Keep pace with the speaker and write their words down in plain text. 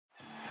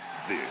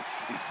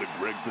This is the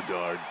Greg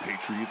Bedard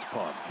Patriots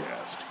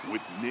Podcast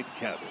with Nick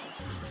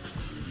Cattles.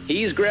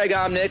 He's Greg,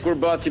 I'm Nick. We're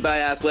brought to you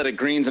by Athletic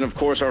Greens and, of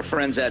course, our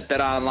friends at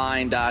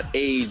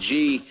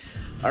betonline.ag.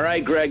 All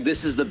right, Greg,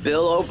 this is the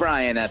Bill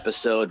O'Brien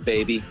episode,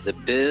 baby. The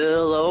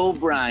Bill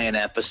O'Brien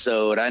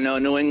episode. I know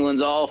New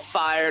England's all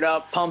fired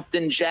up, pumped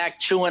and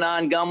jacked, chewing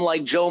on gum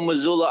like Joe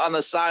Mazzulla on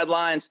the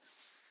sidelines.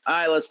 All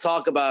right, let's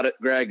talk about it,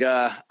 Greg.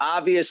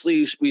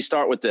 Obviously, we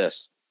start with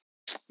this.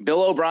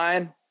 Bill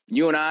O'Brien,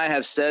 you and I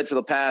have said for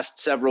the past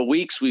several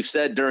weeks, we've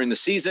said during the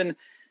season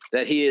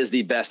that he is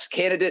the best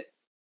candidate.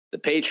 The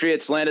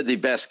Patriots landed the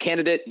best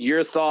candidate.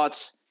 Your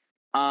thoughts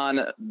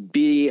on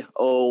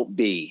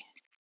B.O.B.?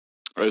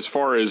 As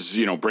far as,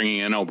 bringing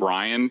in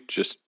O'Brien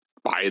just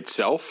by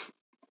itself,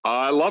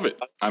 I love it.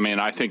 I mean,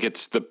 I think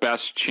it's the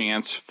best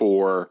chance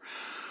for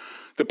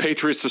the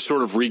Patriots to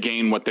sort of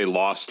regain what they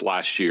lost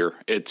last year.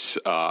 It's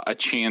a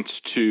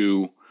chance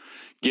to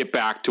get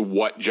back to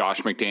what Josh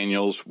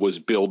McDaniels was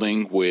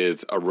building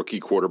with a rookie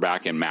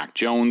quarterback in Mac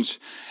Jones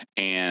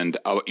and,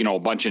 a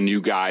bunch of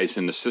new guys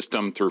in the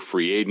system through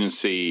free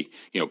agency,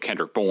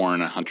 Kendrick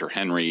Bourne, Hunter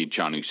Henry,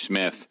 Jonnu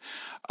Smith.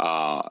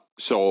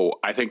 So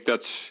I think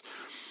that's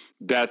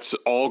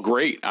all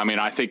great. I mean,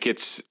 I think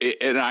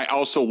and I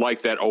also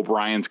like that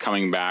O'Brien's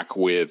coming back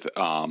with,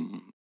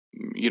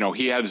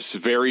 he has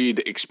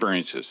varied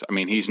experiences. I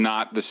mean, he's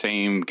not the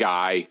same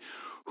guy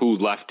who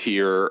left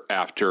here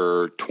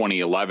after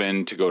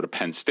 2011 to go to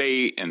Penn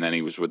State, and then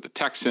he was with the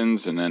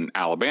Texans and then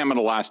Alabama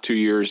the last 2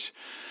 years.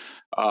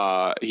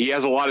 He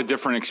has a lot of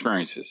different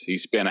experiences.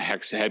 He's been a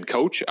head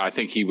coach. I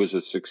think he was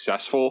a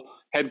successful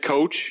head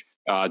coach.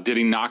 Did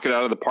he knock it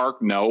out of the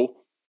park? No.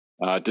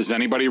 Does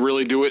anybody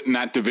really do it in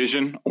that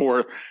division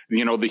or,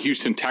 the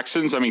Houston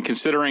Texans? I mean,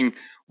 considering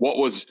what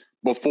was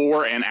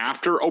before and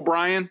after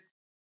O'Brien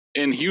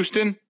in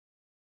Houston,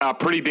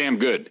 pretty damn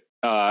good.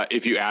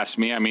 If you ask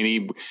me. I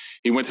mean,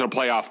 he went to the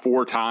playoff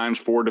 4 times,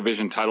 4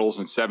 division titles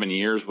in 7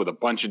 years with a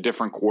bunch of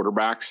different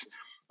quarterbacks.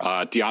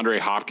 DeAndre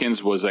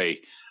Hopkins was a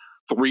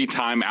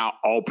 3-time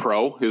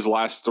All-Pro his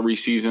last 3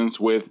 seasons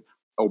with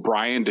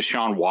O'Brien.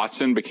 Deshaun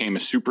Watson became a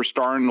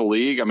superstar in the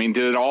league. I mean,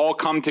 did it all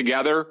come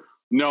together?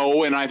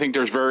 No, and I think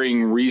there's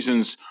varying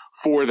reasons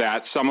for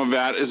that. Some of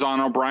that is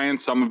on O'Brien.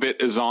 Some of it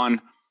is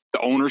on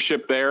the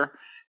ownership there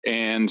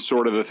and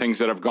sort of the things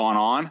that have gone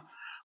on.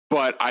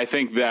 But I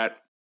think that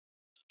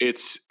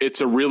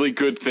it's a really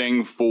good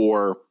thing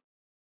for,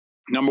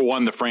 number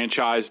one, the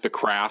franchise, the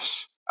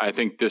crafts. I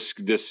think this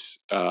gets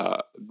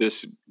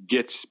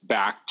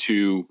back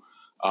to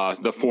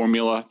the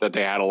formula that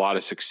they had a lot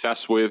of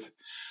success with.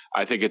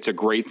 I think it's a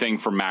great thing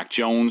for Mac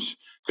Jones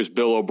because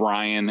Bill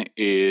O'Brien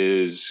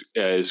is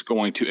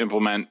going to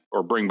implement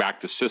or bring back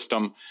the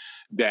system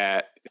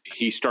that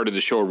he started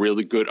to show a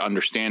really good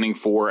understanding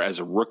for as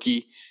a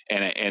rookie,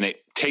 and it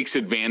takes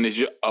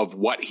advantage of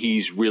what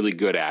he's really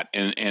good at.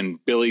 And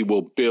Billy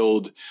will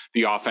build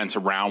the offense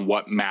around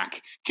what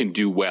Mac can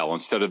do well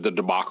instead of the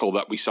debacle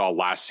that we saw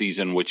last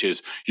season, which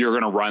is you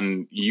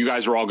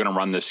guys are all going to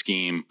run this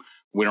scheme.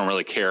 We don't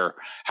really care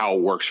how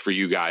it works for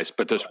you guys,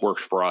 but this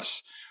works for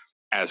us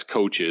as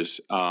coaches.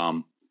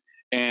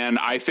 And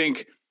I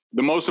think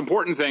the most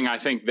important thing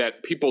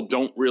that people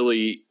don't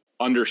really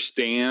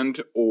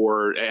understand,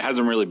 or it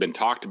hasn't really been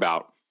talked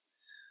about,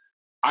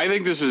 I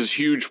think this is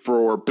huge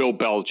for Bill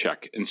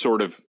Belichick and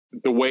sort of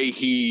the way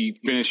he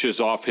finishes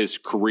off his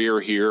career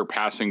here,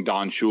 passing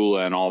Don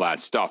Shula and all that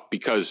stuff.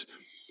 Because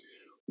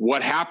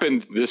what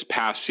happened this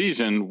past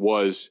season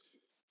was,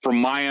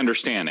 from my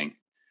understanding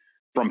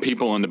from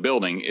people in the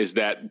building, is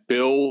that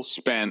Bill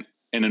spent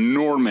an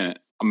enormous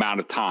amount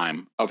of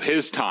time of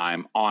his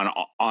time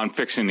on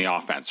fixing the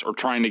offense or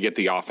trying to get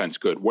the offense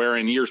good, where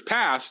in years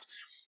past,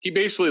 he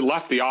basically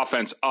left the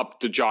offense up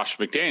to Josh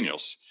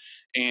McDaniels.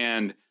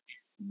 And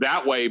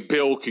that way,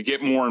 Bill could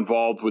get more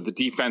involved with the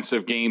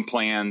defensive game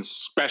plans,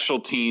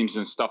 special teams,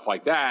 and stuff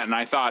like that. And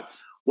I thought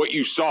what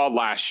you saw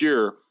last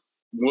year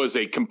was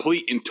a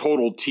complete and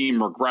total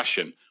team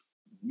regression.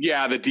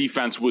 Yeah, the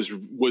defense was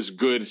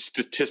good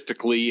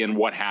statistically and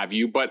what have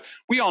you, but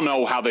we all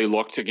know how they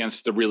looked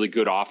against the really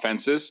good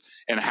offenses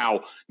and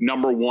how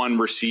number one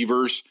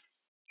receivers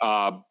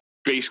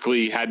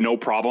basically had no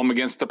problem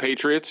against the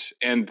Patriots.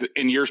 And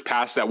in years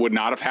past, that would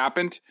not have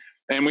happened.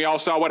 And we all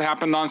saw what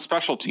happened on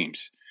special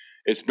teams.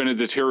 It's been a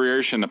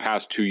deterioration the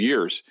past 2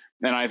 years.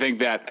 And I think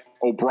that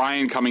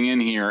O'Brien coming in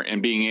here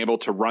and being able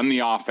to run the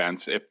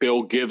offense, if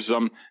Bill gives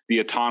them the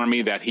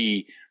autonomy that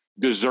he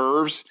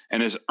deserves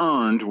and has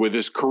earned with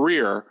his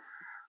career,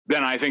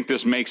 then I think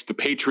this makes the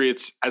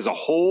Patriots as a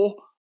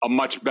whole a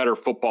much better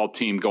football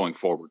team going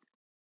forward.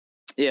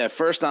 Yeah,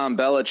 first on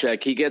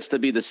Belichick, he gets to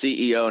be the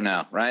CEO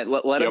now, right?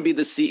 Let him be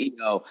the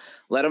CEO.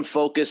 Let him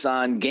focus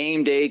on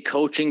game day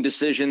coaching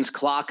decisions,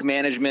 clock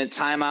management,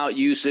 timeout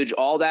usage,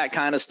 all that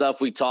kind of stuff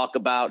we talk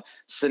about,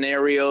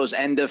 scenarios,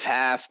 end of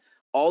half.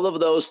 All of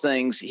those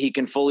things he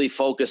can fully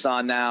focus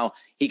on now.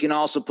 He can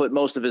also put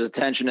most of his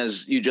attention,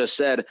 as you just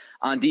said,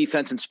 on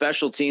defense and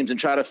special teams and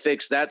try to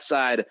fix that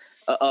side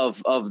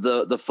of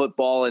the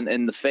football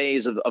and the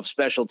phase of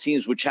special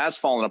teams, which has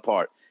fallen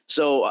apart.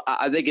 So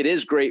I think it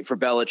is great for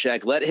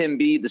Belichick. Let him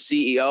be the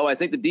CEO. I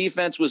think the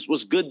defense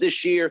was good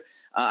this year.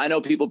 I know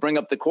people bring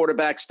up the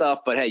quarterback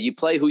stuff, but hey, you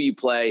play who you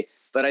play.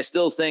 But I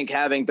still think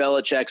having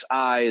Belichick's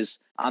eyes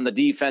on the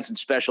defense and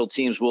special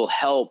teams will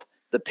help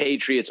the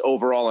Patriots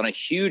overall in a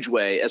huge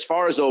way. As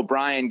far as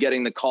O'Brien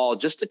getting the call,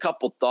 just a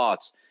couple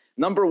thoughts.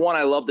 Number one,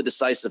 I love the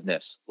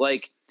decisiveness.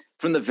 Like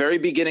from the very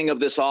beginning of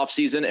this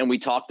offseason, and we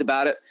talked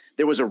about it,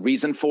 there was a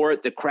reason for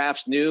it. The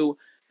Krafts knew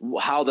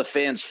how the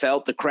fans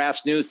felt. The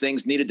Krafts knew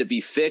things needed to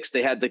be fixed.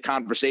 They had the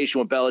conversation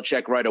with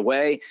Belichick right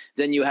away.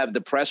 Then you have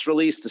the press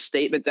release, the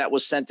statement that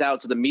was sent out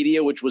to the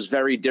media, which was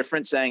very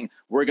different, saying,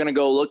 we're going to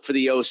go look for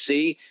the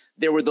OC.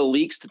 There were the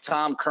leaks to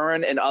Tom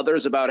Curran and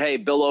others about, hey,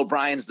 Bill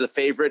O'Brien's the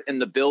favorite in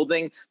the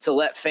building, to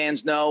let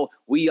fans know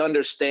we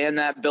understand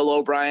that Bill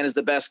O'Brien is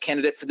the best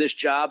candidate for this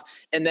job,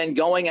 and then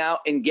going out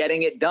and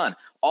getting it done.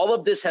 All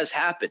of this has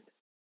happened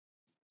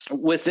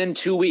within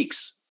 2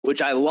 weeks, which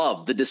I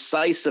love. The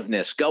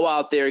decisiveness. Go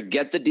out there,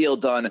 get the deal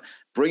done,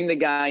 bring the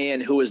guy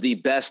in who is the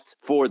best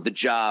for the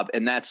job,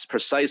 and that's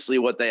precisely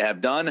what they have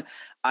done.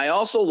 I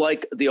also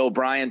like the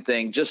O'Brien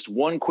thing. Just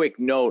one quick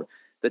note,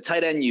 the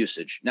tight end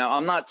usage. Now,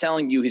 I'm not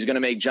telling you he's going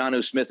to make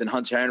Jonnu Smith and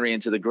Hunter Henry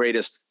into the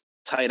greatest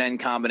tight end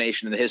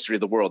combination in the history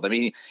of the world. I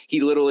mean, he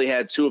literally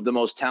had two of the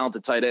most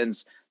talented tight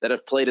ends that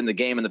have played in the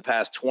game in the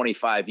past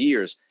 25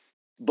 years.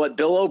 But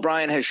Bill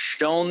O'Brien has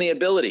shown the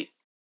ability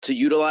to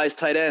utilize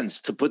tight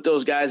ends, to put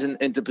those guys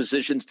into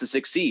positions to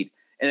succeed.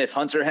 And if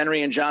Hunter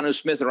Henry and Jonnu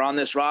Smith are on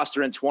this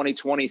roster in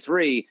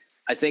 2023,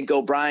 I think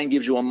O'Brien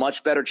gives you a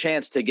much better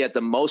chance to get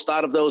the most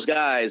out of those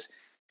guys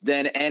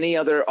than any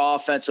other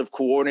offensive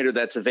coordinator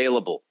that's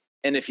available.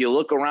 And if you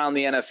look around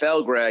the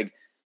NFL, Greg,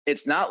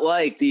 it's not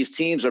like these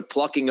teams are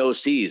plucking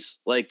OCs.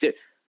 Like,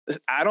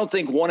 I don't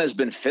think one has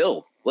been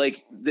filled.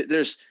 Like,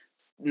 there's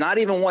not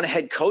even one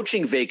head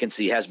coaching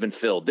vacancy has been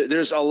filled.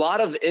 There's a lot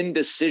of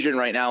indecision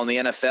right now in the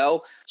NFL.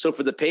 So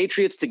for the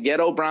Patriots to get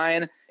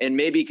O'Brien and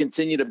maybe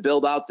continue to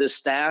build out this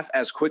staff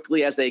as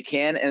quickly as they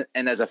can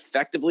and as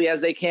effectively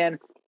as they can,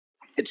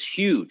 it's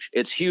huge.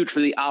 It's huge for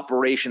the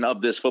operation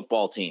of this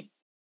football team.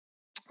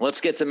 Let's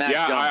get to Mac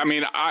Jones. I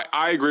mean,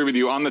 I agree with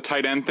you on the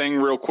tight end thing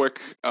real quick,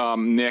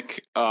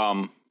 Nick.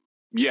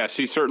 Yes,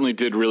 he certainly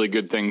did really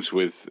good things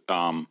with,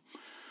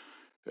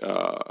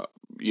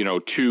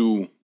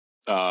 two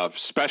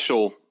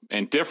special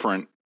and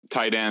different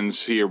tight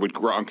ends here with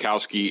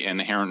Gronkowski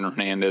and Aaron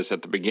Hernandez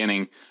at the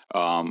beginning.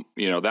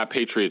 That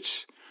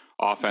Patriots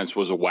offense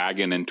was a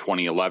wagon in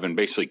 2011,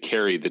 basically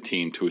carried the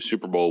team to a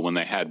Super Bowl when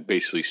they had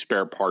basically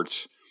spare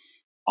parts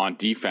on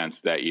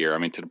defense that year. I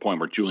mean, to the point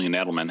where Julian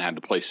Edelman had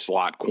to play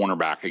slot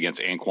cornerback against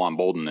Anquan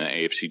Boldin in the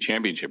AFC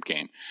Championship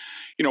game.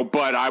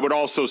 But I would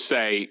also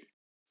say,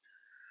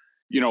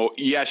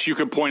 yes, you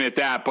could point at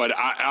that, but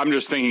I'm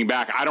just thinking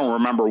back. I don't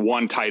remember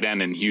one tight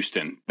end in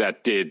Houston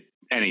that did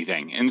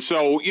anything. And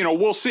so,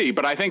 we'll see.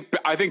 But I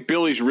think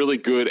Billy's really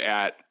good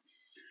at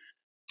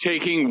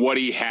taking what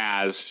he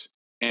has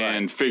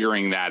and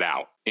figuring that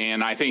out.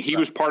 And I think he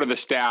was part of the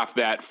staff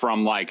that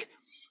from like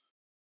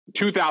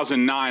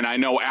 2009, I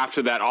know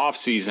after that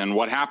offseason,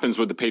 what happens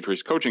with the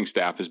Patriots coaching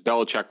staff is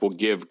Belichick will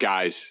give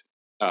guys,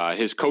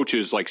 his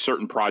coaches, like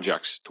certain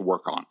projects to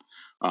work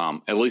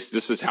on. At least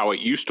this is how it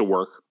used to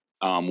work.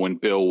 When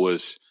Bill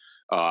was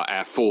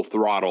at full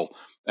throttle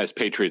as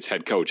Patriots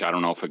head coach. I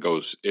don't know if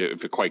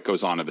it quite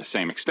goes on to the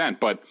same extent,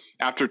 but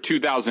after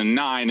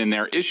 2009 and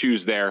their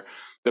issues there,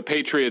 the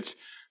Patriots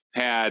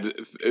had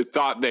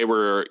thought they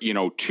were,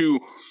 too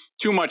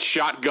much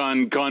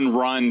shotgun, gun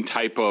run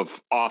type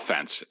of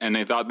offense. And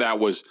they thought that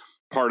was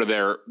part of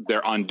their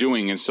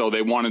undoing. And so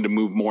they wanted to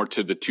move more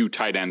to the two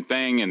tight end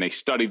thing. And they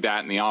studied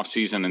that in the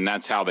offseason. And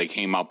that's how they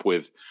came up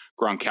with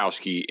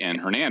Gronkowski and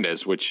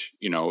Hernandez, which,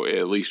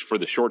 at least for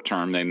the short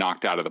term, they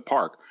knocked out of the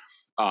park.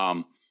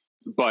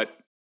 But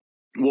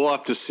we'll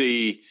have to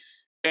see.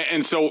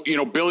 And so,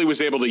 Billy was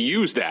able to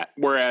use that.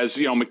 Whereas,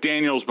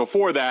 McDaniels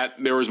before that,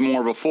 there was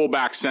more of a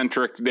fullback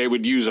centric. They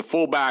would use a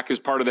fullback as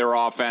part of their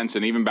offense,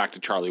 and even back to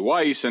Charlie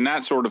Weiss and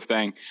that sort of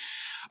thing.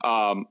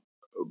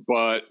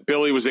 But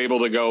Billy was able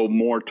to go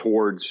more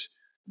towards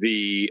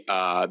the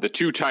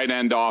two tight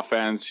end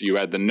offense. You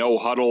had the no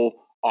huddle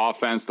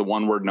offense, the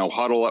one word no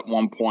huddle at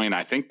one point.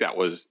 I think that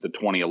was the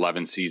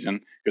 2011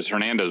 season because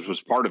Hernandez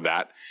was part of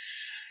that.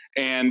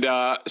 And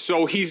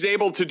so he's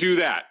able to do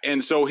that.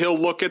 And so he'll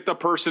look at the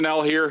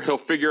personnel here. He'll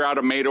figure out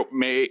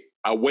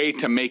a way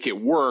to make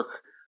it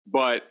work.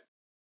 But,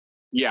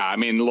 yeah, I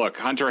mean, look,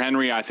 Hunter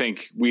Henry, I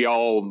think we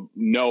all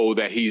know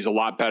that he's a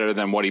lot better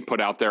than what he put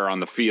out there on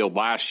the field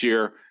last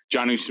year.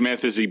 Jonnu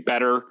Smith, is he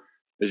better?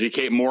 Is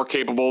he more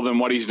capable than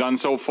what he's done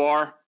so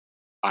far?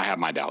 I have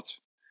my doubts.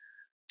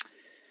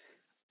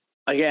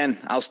 Again,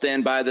 I'll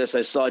stand by this.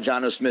 I saw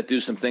Jonnu Smith do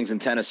some things in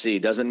Tennessee.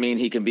 Doesn't mean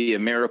he can be a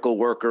miracle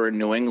worker in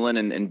New England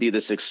and be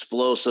this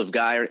explosive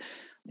guy.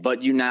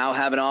 But you now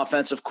have an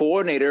offensive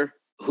coordinator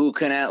who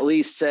can at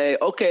least say,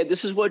 okay,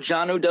 this is what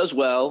Jonnu does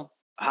well.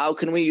 How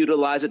can we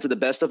utilize it to the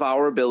best of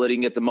our ability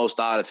and get the most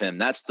out of him?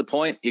 That's the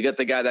point. You get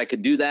the guy that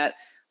can do that.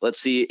 Let's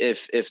see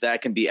if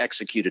that can be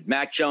executed.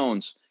 Mac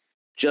Jones,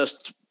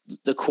 just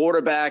the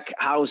quarterback,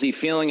 how is he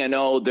feeling? I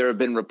know there have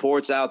been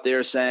reports out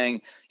there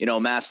saying,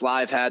 Mass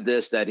Live had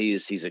this, that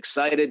he's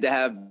excited to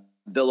have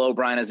Bill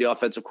O'Brien as the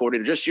offensive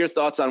coordinator. Just your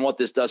thoughts on what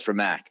this does for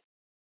Mac.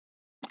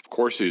 Of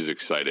course he's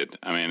excited.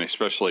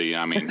 Especially,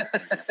 how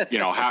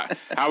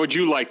would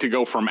you like to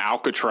go from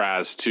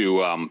Alcatraz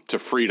to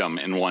freedom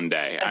in one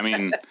day?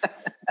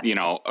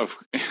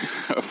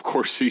 Of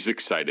course he's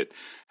excited.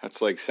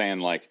 That's like saying,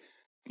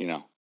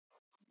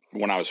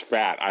 when I was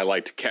fat, I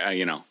liked,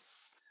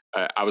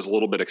 I was a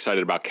little bit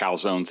excited about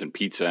calzones and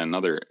pizza and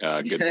other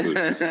good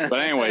food. But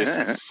anyways,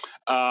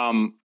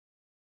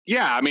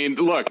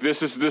 look,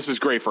 this is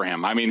great for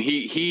him.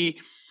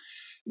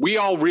 We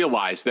all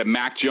realize that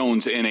Mac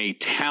Jones in a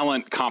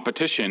talent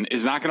competition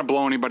is not going to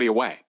blow anybody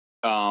away.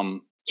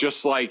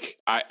 Just like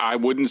I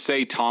wouldn't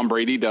say Tom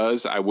Brady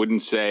does. I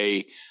wouldn't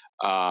say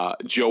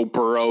Joe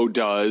Burrow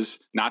does.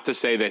 Not to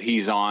say that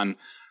he's on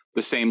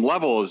the same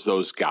level as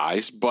those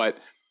guys, but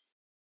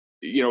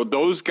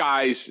those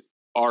guys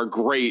are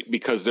great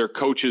because their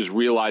coaches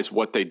realize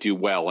what they do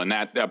well. And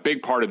that a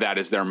big part of that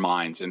is their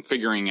minds and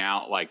figuring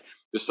out,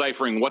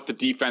 deciphering what the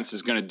defense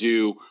is going to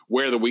do,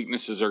 where the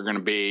weaknesses are going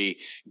to be,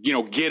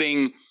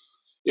 getting,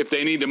 if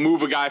they need to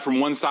move a guy from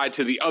one side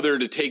to the other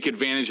to take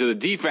advantage of the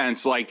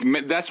defense,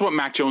 that's what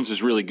Mac Jones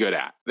is really good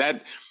at.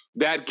 That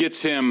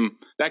gets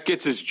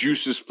his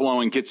juices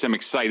flowing, gets him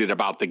excited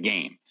about the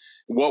game.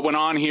 What went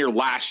on here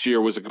last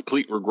year was a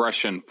complete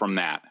regression from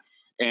that.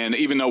 And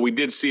even though we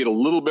did see it a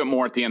little bit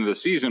more at the end of the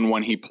season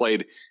when he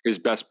played his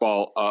best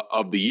ball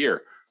of the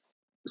year.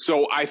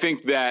 So I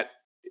think that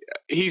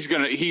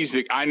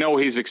I know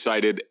he's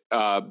excited.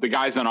 The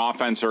guys on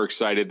offense are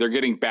excited. They're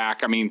getting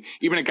back.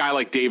 Even a guy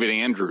like David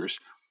Andrews,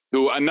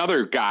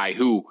 another guy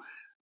who,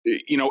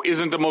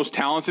 isn't the most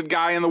talented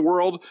guy in the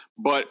world,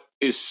 but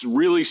is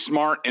really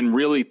smart and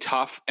really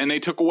tough. And they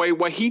took away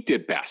what he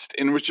did best.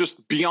 And it was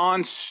just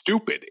beyond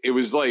stupid. It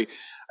was I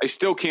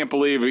still can't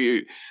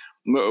believe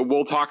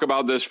we'll talk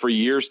about this for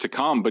years to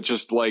come, but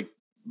just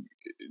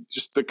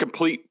the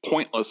complete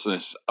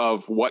pointlessness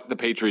of what the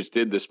Patriots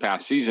did this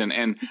past season.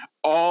 And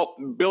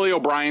Billy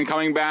O'Brien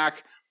coming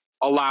back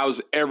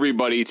allows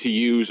everybody to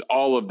use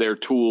all of their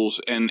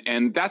tools.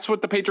 And that's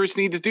what the Patriots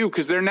need to do,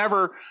 because they're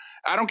never,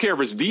 I don't care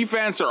if it's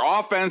defense or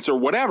offense or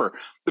whatever,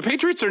 the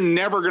Patriots are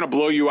never going to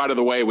blow you out of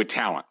the way with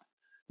talent.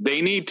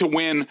 They need to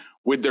win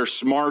with their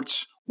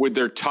smarts, with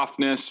their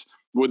toughness,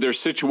 with their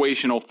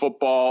situational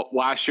football.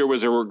 Last year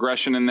was a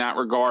regression in that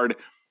regard.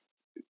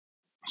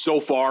 So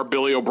far,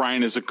 Billy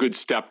O'Brien is a good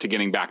step to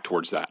getting back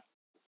towards that.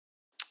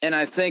 And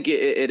I think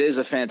it is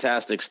a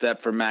fantastic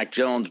step for Mac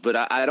Jones, but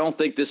I don't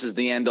think this is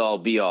the end-all,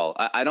 be-all.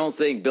 I don't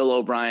think Bill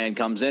O'Brien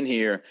comes in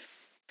here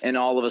and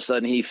all of a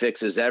sudden he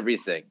fixes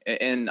everything.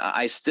 And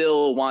I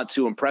still want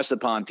to impress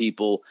upon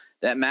people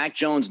that Mac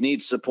Jones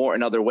needs support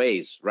in other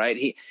ways,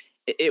 right?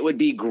 It would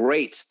be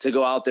great to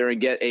go out there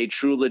and get a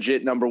true,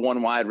 legit number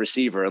one wide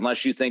receiver.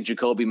 Unless you think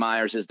Jacoby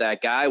Myers is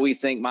that guy. We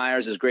think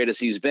Myers, as great as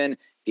he's been,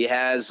 he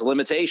has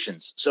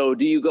limitations. So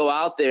do you go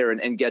out there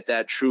and get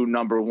that true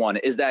number one?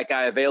 Is that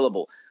guy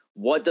available?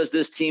 What does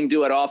this team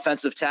do at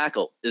offensive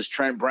tackle? Is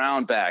Trent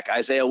Brown back?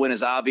 Isaiah Wynn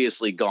is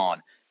obviously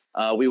gone.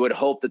 We would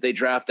hope that they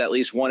draft at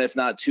least one, if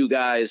not two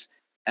guys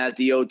at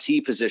the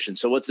OT position.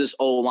 So what's this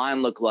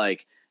O-line look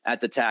like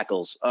at the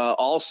tackles?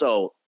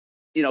 Also,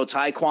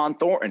 Tyquan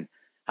Thornton.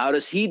 How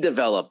does he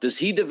develop? Does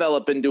he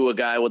develop into a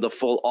guy with a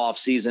full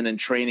offseason and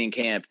training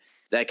camp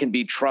that can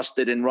be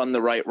trusted and run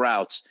the right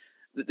routes?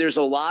 There's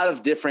a lot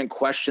of different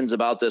questions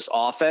about this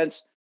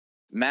offense.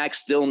 Mac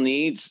still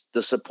needs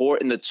the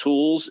support and the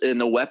tools and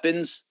the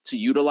weapons to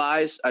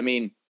utilize.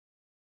 I'm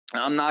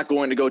not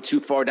going to go too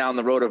far down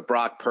the road of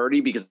Brock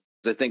Purdy because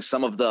I think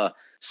some of the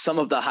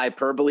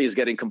hyperbole is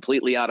getting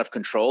completely out of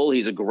control.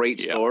 He's a great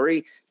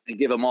story and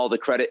give him all the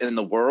credit in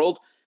the world.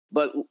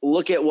 But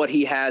look at what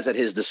he has at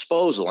his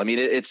disposal.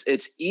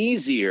 It's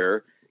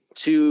easier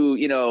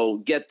to,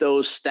 get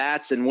those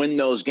stats and win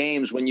those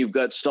games when you've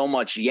got so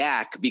much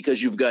yak,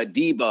 because you've got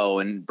Debo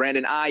and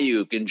Brandon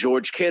Ayuk and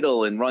George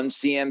Kittle and Run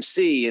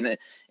CMC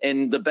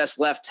and the best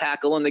left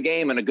tackle in the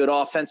game and a good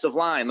offensive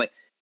line.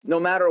 No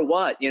matter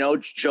what,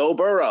 Joe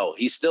Burrow,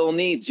 he still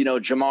needs,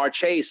 Jamar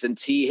Chase and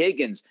T.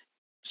 Higgins.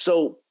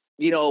 So,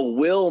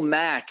 will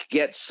Mac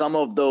get some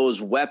of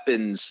those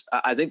weapons?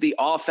 I think the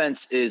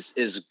offense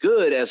is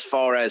good as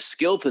far as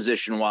skill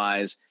position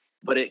wise,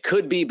 but it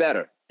could be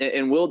better.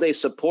 And will they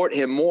support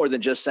him more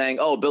than just saying,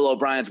 oh, Bill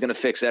O'Brien's going to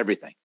fix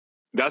everything?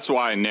 That's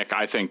why, Nick,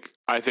 I think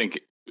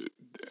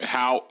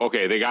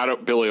they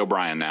got Billy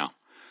O'Brien now.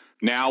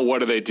 Now, what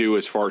do they do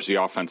as far as the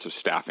offensive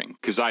staffing?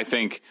 Because I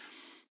think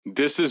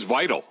this is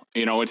vital.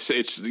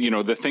 It's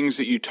the things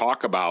that you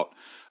talk about,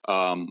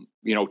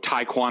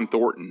 Tyquan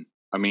Thornton.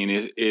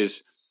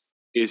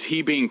 Is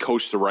he being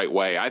coached the right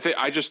way?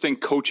 I just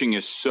think coaching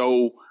is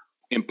so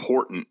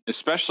important,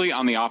 especially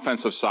on the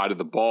offensive side of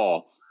the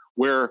ball,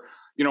 where,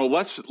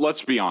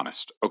 let's be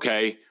honest.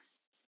 Okay.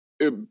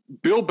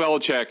 Bill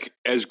Belichick,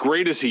 as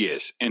great as he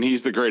is, and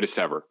he's the greatest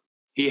ever,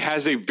 he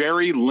has a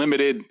very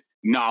limited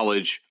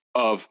knowledge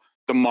of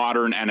the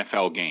modern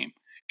NFL game.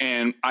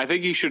 And I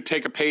think he should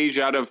take a page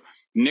out of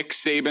Nick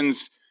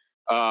Saban's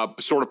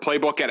sort of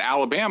playbook at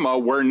Alabama,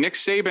 where Nick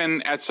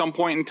Saban at some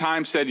point in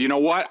time said, you know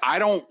what, I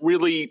don't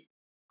really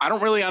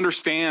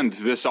understand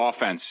this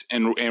offense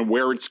and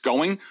where it's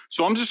going.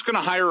 So I'm just going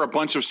to hire a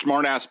bunch of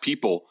smart ass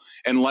people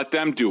and let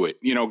them do it.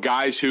 You know,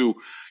 guys who,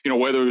 you know,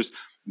 whether it's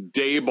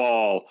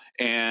Dayball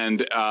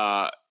and,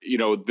 you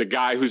know, the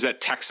guy who's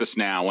at Texas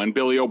now and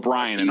Billy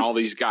O'Brien and all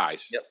these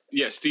guys. Yep.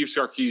 Yeah. Steve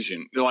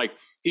Sarkisian. Like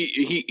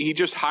he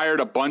just hired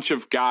a bunch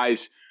of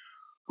guys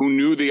who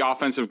knew the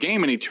offensive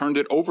game and he turned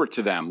it over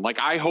to them. Like,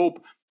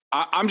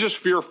 I'm just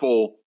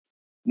fearful.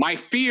 My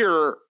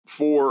fear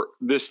for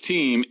this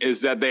team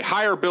is that they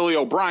hire Billy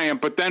O'Brien,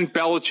 but then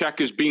Belichick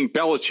is being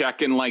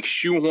Belichick and like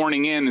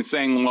shoehorning in and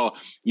saying, well,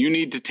 you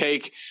need to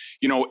take,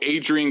 you know,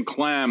 Adrian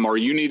Clem, or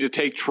you need to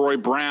take Troy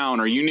Brown,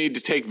 or you need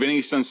to take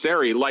Vinny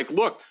Sunseri. Like,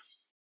 look,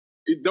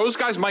 those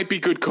guys might be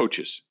good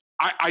coaches.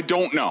 I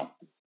don't know.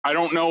 I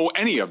don't know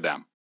any of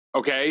them.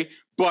 Okay.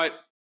 But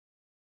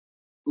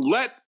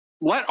let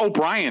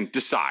O'Brien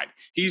decide.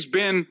 He's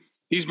been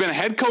a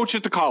head coach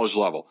at the college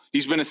level.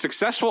 He's been a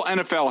successful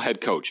NFL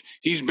head coach.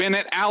 He's been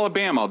at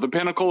Alabama, the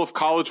pinnacle of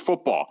college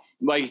football.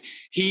 Like,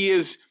 he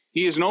is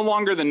no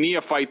longer the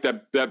neophyte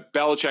that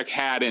Belichick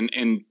had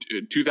in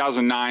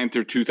 2009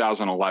 through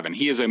 2011.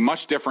 He is a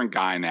much different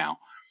guy now.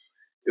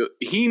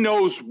 He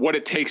knows what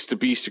it takes to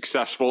be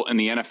successful in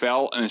the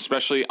NFL, and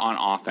especially on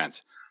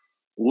offense.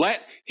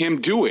 Let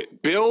him do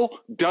it. Bill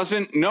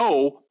doesn't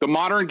know the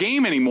modern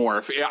game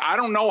anymore. I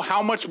don't know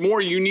how much more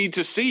you need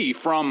to see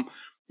from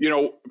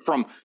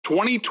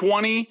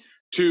 2020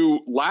 to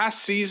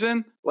last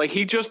season. Like,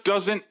 he just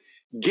doesn't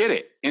get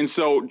it. And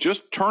so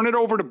just turn it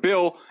over to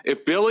Bill.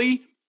 If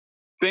Billy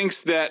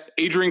thinks that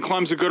Adrian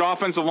Clem's a good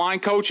offensive line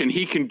coach and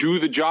he can do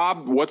the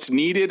job, what's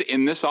needed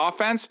in this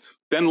offense,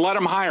 then let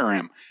him hire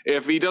him.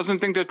 If he doesn't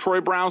think that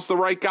Troy Brown's the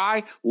right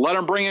guy, let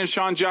him bring in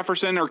Sean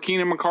Jefferson or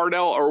Keenan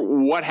McCardell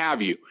or what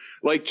have you.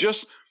 Like,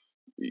 just,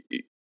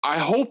 I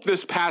hope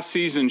this past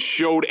season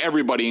showed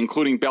everybody,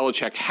 including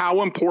Belichick,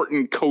 how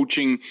important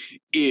coaching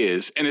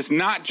is. And it's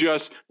not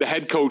just the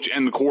head coach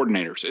and the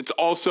coordinators. It's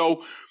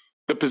also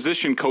the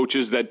position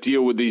coaches that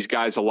deal with these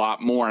guys a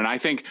lot more. And I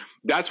think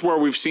that's where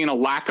we've seen a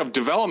lack of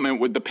development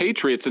with the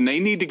Patriots, and they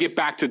need to get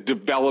back to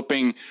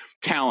developing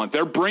talent.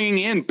 They're bringing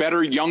in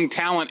better young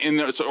talent in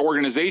this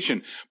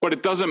organization, but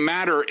it doesn't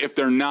matter if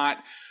they're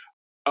not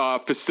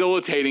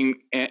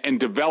facilitating and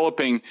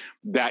developing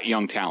that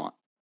young talent.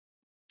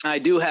 I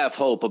do have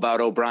hope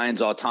about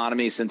O'Brien's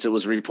autonomy, since it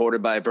was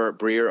reported by Burt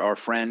Breer, our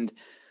friend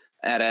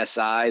at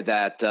SI,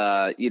 that,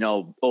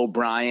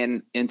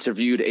 O'Brien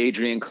interviewed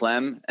Adrian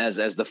Clem as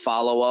the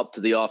follow-up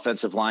to the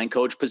offensive line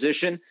coach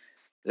position.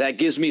 That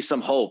gives me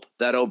some hope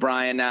that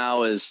O'Brien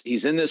now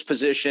he's in this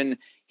position.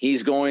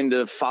 He's going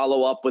to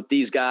follow up with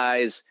these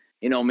guys.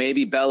 You know,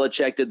 maybe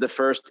Belichick did the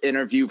first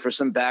interview for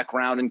some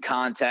background and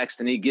context,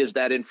 and he gives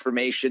that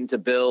information to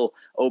Bill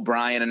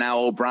O'Brien. And now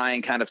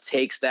O'Brien kind of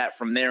takes that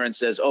from there and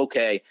says,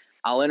 okay,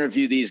 I'll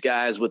interview these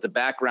guys with the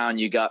background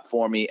you got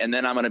for me, and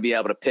then I'm going to be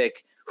able to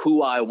pick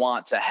who I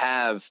want to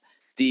have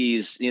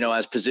these,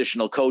 as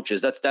positional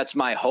coaches. That's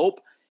my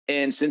hope.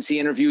 And since he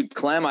interviewed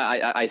Clem,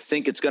 I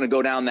think it's going to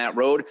go down that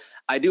road.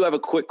 I do have a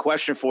quick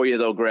question for you,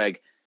 though, Greg.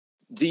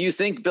 Do you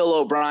think Bill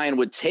O'Brien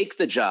would take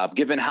the job,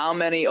 given how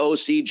many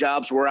OC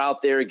jobs were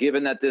out there,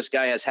 given that this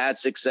guy has had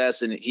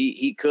success and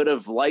he could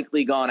have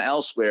likely gone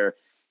elsewhere?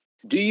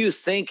 Do you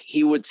think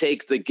he would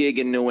take the gig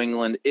in New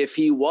England if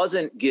he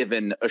wasn't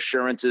given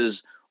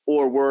assurances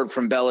or word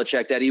from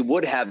Belichick that he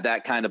would have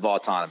that kind of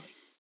autonomy?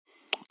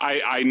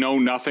 I know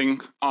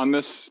nothing on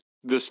this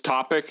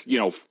topic,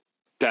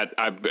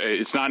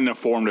 it's not an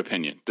informed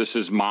opinion. This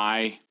is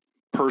my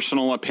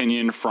personal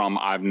opinion from,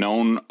 I've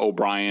known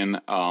O'Brien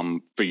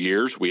for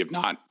years. We have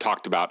not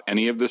talked about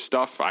any of this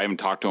stuff. I haven't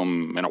talked to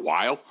him in a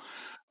while.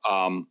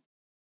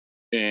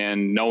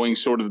 And knowing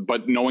sort of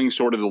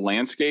the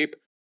landscape,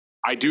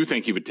 I do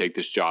think he would take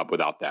this job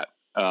without that.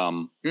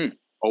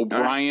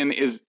 O'Brien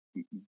is,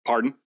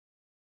 pardon?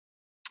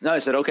 No, I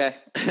said, okay.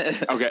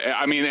 Okay.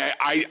 I mean,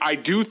 I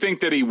do think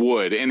that he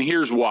would. And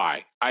here's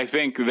why. I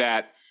think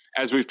that,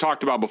 as we've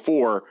talked about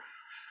before,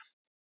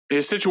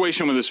 his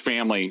situation with his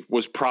family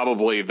was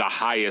probably the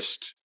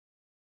highest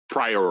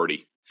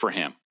priority for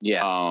him.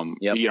 Yeah.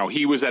 Yep.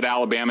 He was at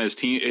Alabama.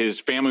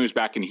 His family was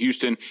back in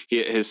Houston.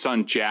 His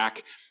son,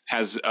 Jack,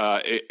 has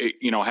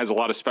a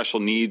lot of special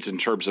needs in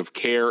terms of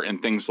care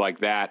and things like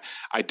that.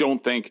 I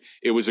don't think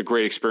it was a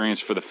great experience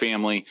for the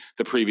family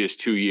the previous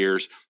 2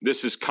 years.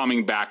 This is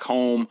coming back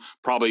home,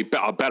 probably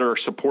a better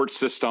support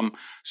system.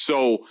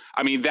 So,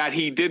 I mean, that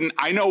he didn't,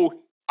 I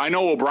know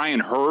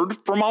O'Brien heard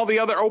from all the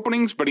other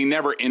openings, but he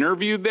never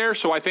interviewed there.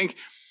 So I think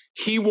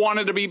he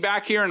wanted to be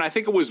back here. And I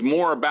think it was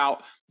more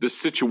about the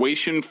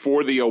situation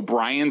for the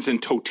O'Briens in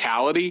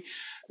totality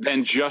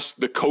than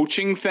just the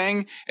coaching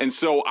thing. And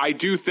so I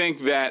do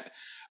think that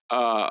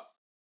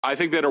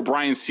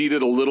O'Brien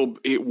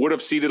would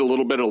have ceded a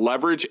little bit of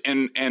leverage.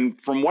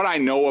 And from what I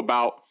know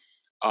about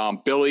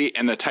Billy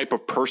and the type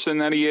of person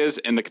that he is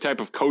and the type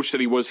of coach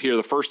that he was here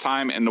the first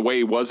time and the way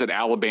he was at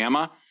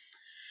Alabama,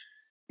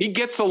 he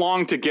gets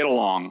along to get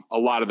along a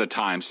lot of the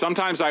time.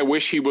 Sometimes I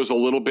wish he was a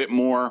little bit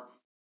more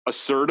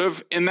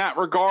assertive in that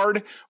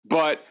regard,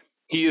 but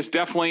he is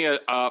definitely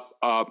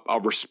a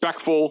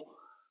respectful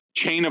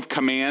chain of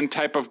command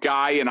type of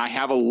guy, and I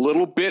have a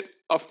little bit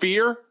of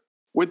fear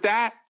with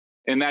that,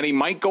 and that he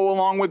might go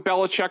along with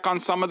Belichick on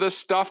some of this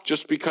stuff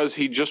just because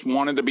he just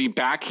wanted to be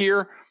back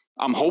here.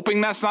 I'm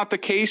hoping that's not the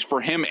case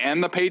for him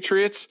and the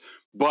Patriots,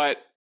 but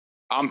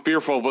I'm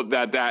fearful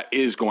that that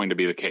is going to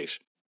be the case.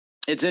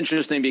 It's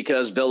interesting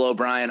because Bill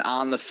O'Brien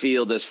on the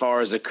field as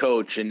far as a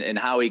coach and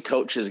how he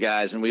coaches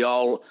guys, and we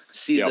all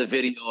see the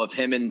video of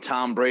him and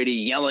Tom Brady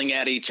yelling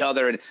at each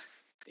other, and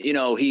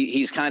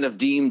he's kind of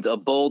deemed a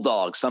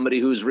bulldog, somebody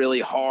who's really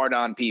hard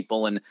on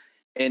people and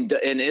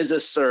is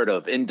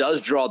assertive and does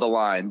draw the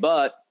line.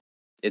 But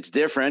it's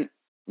different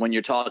when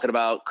you're talking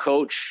about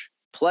coach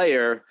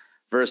player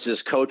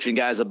versus coaching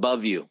guys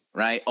above you,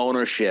 right?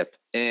 Ownership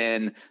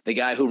and the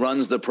guy who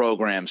runs the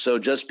program. So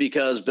just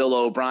because Bill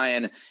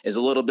O'Brien is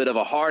a little bit of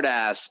a hard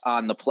ass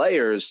on the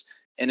players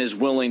and is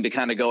willing to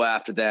kind of go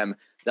after them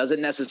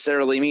doesn't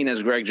necessarily mean,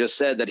 as Greg just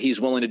said, that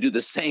he's willing to do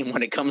the same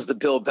when it comes to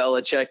Bill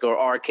Belichick or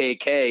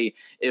RKK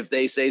if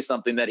they say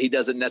something that he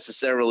doesn't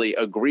necessarily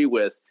agree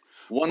with.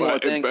 One more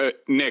thing,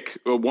 Nick.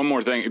 One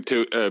more thing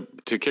to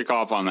kick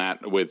off on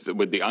that with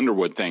the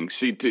Underwood thing.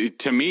 See,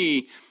 to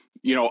me,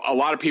 a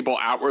lot of people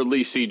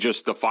outwardly see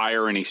just the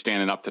fire and he's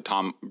standing up to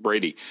Tom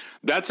Brady.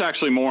 That's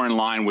actually more in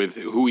line with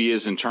who he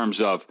is in terms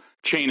of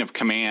chain of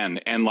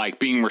command and like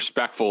being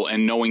respectful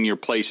and knowing your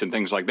place and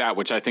things like that,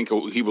 which I think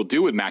he will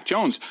do with Mac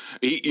Jones.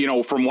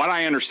 From what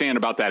I understand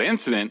about that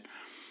incident,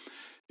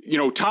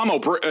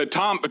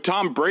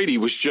 Tom Brady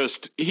was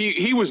just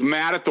he was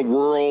mad at the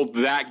world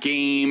that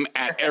game,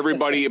 at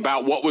everybody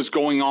about what was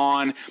going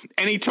on,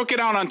 and he took it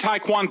out on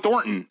Tyquan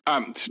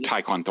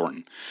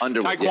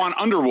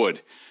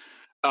Underwood.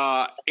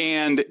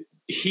 And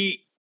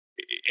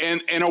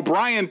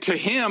O'Brien, to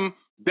him,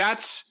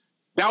 that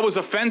was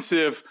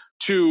offensive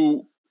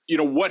to,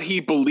 what he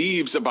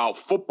believes about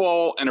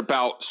football and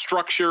about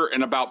structure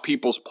and about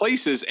people's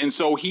places. And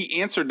so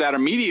he answered that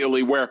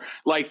immediately where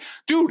like,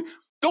 dude,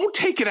 don't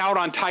take it out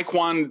on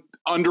Tyquan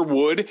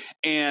Underwood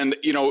and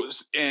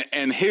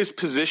his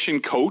position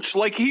coach.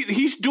 Like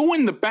he's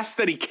doing the best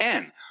that he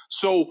can.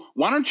 So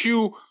why don't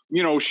you,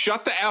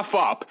 shut the F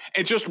up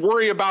and just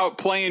worry about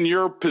playing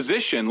your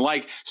position,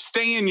 like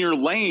stay in your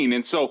lane.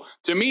 And so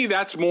to me,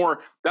 that's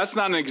not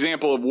an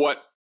example of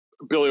what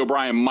Billy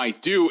O'Brien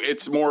might do.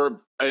 It's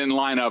more in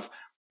line of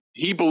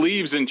he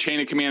believes in chain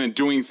of command and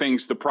doing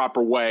things the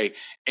proper way.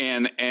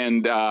 And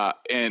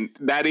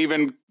that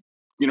even,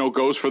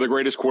 goes for the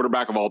greatest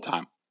quarterback of all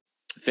time.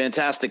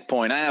 Fantastic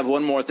point. I have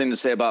one more thing to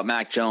say about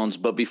Mac Jones,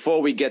 but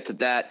before we get to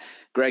that,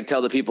 Greg,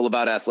 tell the people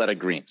about Athletic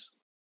Greens.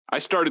 I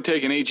started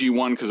taking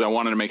AG1 because I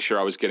wanted to make sure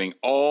I was getting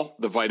all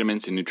the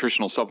vitamins and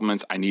nutritional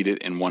supplements I needed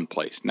in one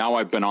place. Now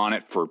I've been on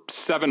it for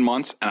 7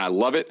 months and I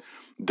love it.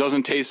 It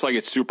doesn't taste like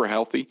it's super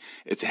healthy.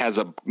 It has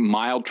a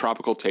mild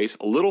tropical taste,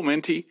 a little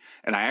minty,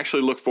 and I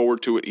actually look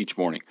forward to it each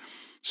morning.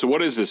 So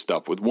what is this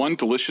stuff? With one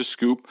delicious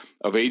scoop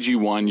of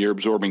AG1, you're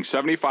absorbing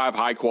 75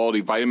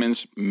 high-quality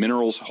vitamins,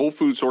 minerals, whole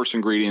food source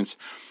ingredients,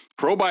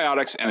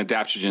 probiotics, and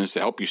adaptogens to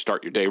help you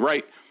start your day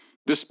right.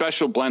 This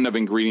special blend of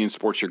ingredients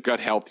supports your gut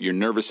health, your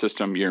nervous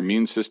system, your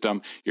immune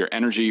system, your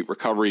energy,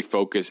 recovery,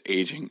 focus,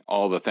 aging,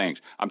 all the things.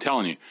 I'm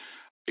telling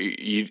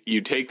you,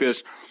 you take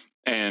this,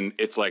 and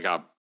it's like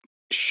a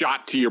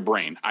shot to your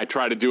brain. I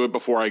try to do it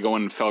before I go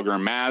in Felger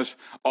and Maz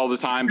all the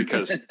time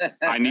because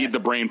I need the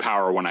brain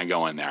power when I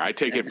go in there. I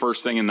take it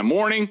first thing in the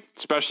morning,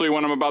 especially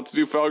when I'm about to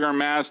do Felger and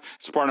Maz.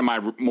 It's part of my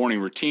morning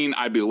routine.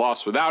 I'd be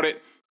lost without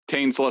it.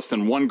 Contains less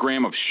than 1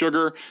 gram of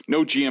sugar,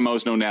 no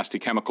GMOs, no nasty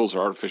chemicals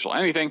or artificial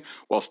anything,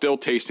 while still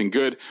tasting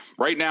good.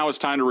 Right now, it's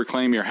time to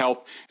reclaim your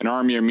health and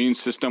arm your immune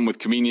system with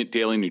convenient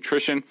daily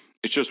nutrition.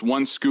 It's just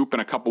 1 scoop in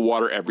a cup of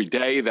water every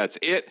day. That's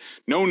it.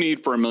 No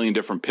need for a million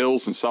different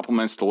pills and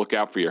supplements to look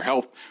out for your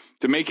health.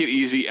 To make it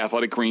easy,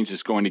 Athletic Greens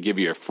is going to give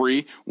you a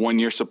free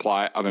 1-year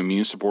supply of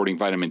immune-supporting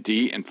vitamin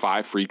D and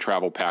 5 free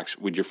travel packs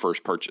with your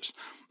first purchase.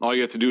 All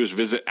you have to do is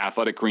visit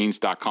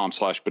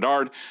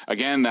athleticgreens.com/Bedard.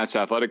 Again, that's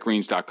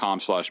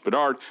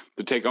athleticgreens.com/Bedard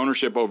to take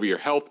ownership over your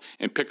health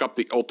and pick up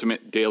the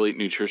ultimate daily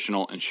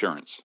nutritional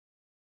insurance.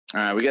 All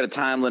right, we got a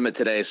time limit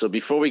today. So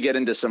before we get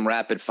into some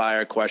rapid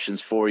fire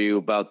questions for you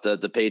about the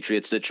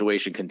Patriots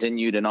situation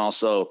continued and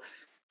also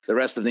the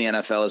rest of the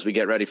NFL as we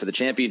get ready for the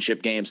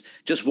championship games,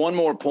 just one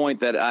more point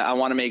that I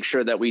want to make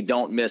sure that we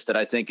don't miss that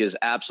I think is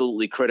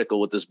absolutely critical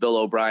with this Bill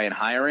O'Brien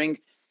hiring.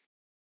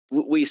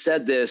 We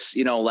said this,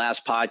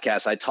 last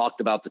podcast, I talked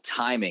about the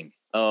timing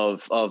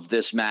of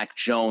this Mac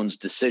Jones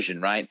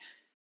decision, right?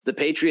 The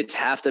Patriots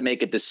have to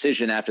make a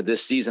decision after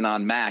this season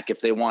on Mac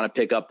if they want to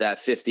pick up that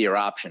 5th-year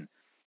option.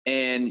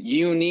 And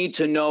you need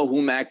to know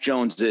who Mac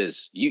Jones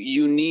is.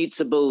 You need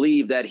to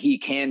believe that he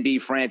can be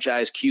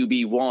franchise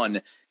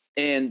QB1.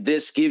 And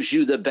this gives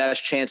you the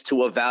best chance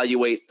to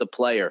evaluate the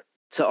player,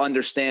 to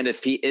understand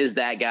if he is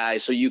that guy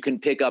so you can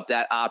pick up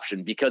that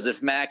option. Because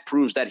if Mac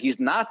proves that he's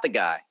not the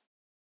guy,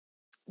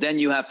 then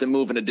you have to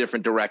move in a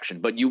different direction.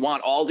 But you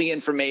want all the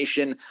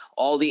information,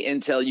 all the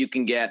intel you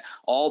can get,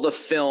 all the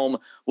film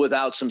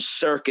without some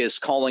circus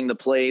calling the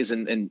plays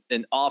and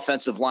an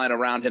offensive line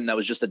around him that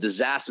was just a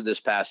disaster this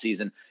past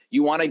season.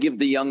 You want to give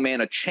the young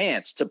man a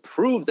chance to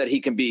prove that he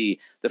can be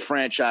the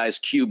franchise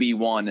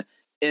QB1.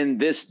 And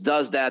this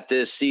does that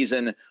this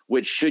season,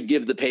 which should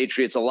give the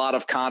Patriots a lot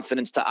of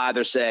confidence to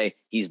either say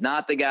he's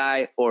not the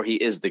guy or he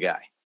is the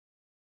guy.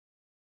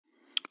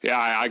 Yeah,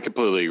 I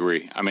completely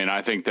agree. I mean,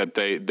 I think that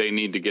they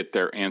need to get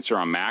their answer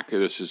on Mac.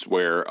 This is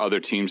where other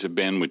teams have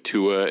been with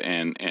Tua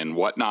and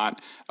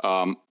whatnot.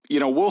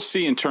 We'll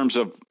see in terms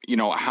of,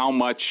 how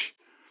much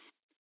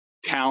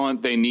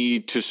talent they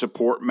need to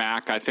support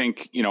Mac. I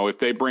think, if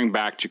they bring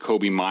back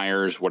Jacoby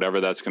Myers,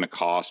 whatever that's going to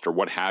cost or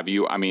what have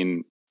you, I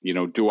mean,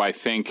 do I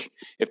think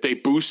if they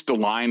boost the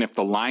line, if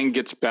the line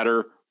gets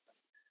better,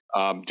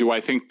 do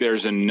I think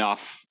there's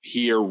enough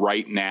here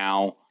right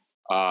now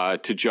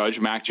to judge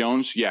Mac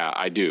Jones? Yeah,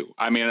 I do.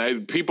 I mean,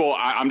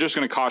 I'm just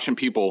going to caution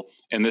people,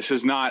 and this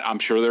is not, I'm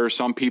sure there are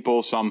some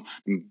people,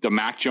 the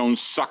Mac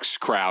Jones sucks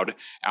crowd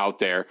out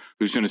there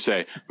who's going to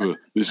say,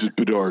 this is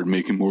Bedard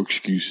making more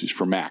excuses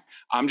for Mac.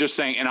 I'm just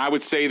saying, and I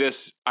would say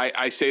this,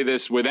 I say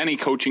this with any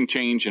coaching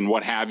change and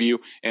what have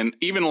you. And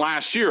even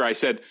last year I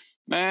said,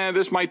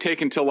 this might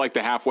take until like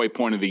the halfway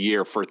point of the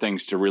year for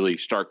things to really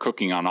start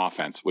cooking on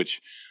offense,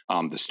 which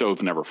the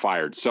stove never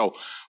fired. So,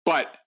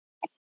 but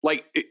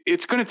like,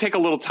 it's going to take a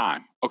little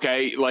time.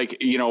 Okay. Like,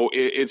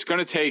 it's going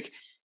to take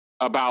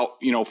about,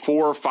 4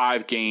 or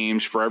 5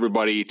 games for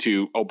everybody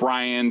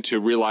O'Brien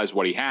to realize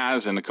what he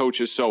has and the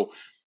coaches. So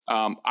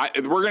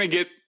we're going to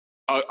get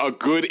a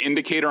good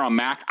indicator on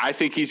Mac. I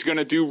think he's going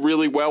to do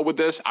really well with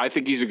this. I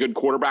think he's a good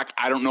quarterback.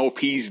 I don't know if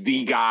he's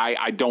the guy.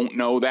 I don't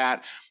know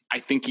that. I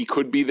think he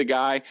could be the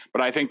guy,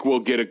 but I think we'll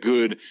get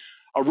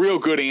a real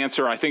good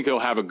answer. I think he'll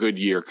have a good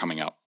year coming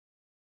up.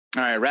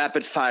 All right,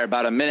 rapid fire,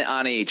 about a minute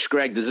on each.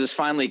 Greg, does this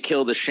finally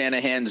kill the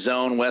Shanahan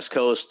zone West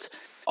Coast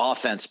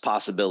offense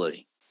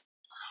possibility?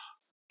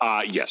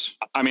 Yes.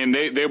 I mean,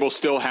 they will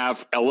still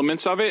have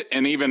elements of it.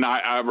 And even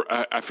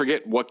I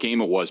forget what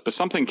game it was, but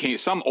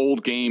some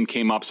old game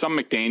came up, some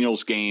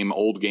McDaniels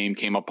old game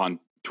came up on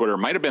Twitter. It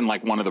might have been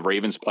like one of the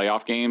Ravens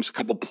playoff games, a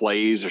couple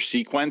plays or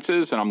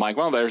sequences. And I'm like,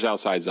 well, there's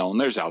outside zone.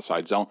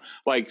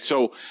 Like,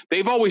 so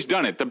they've always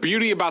done it. The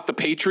beauty about the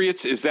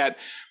Patriots is that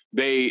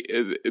they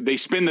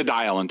spin the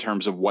dial in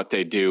terms of what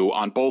they do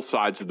on both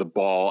sides of the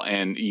ball,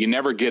 and you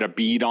never get a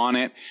beat on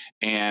it.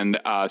 And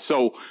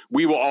so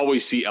we will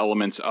always see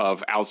elements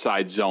of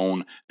outside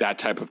zone, that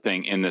type of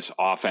thing in this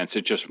offense.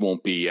 It just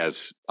won't be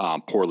as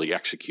poorly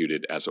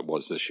executed as it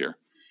was this year.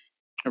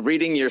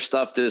 Reading your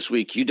stuff this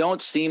week, you don't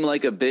seem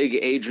like a big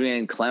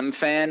Adrian Clem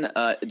fan.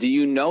 Do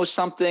you know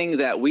something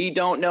that we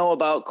don't know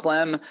about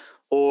Clem,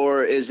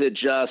 or is it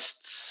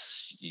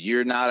just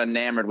you're not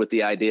enamored with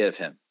the idea of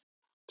him?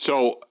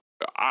 So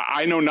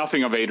I know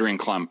nothing of Adrian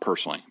Clem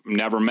personally.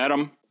 Never met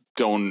him.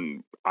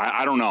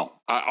 I don't know.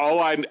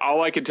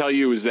 All I can tell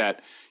you is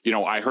that,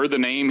 I heard the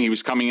name. He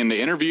was coming in to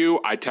interview.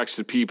 I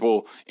texted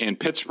people in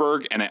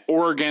Pittsburgh and at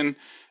Oregon,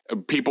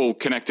 people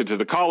connected to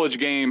the college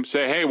game,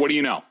 say, hey, what do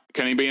you know?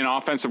 Can he be an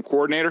offensive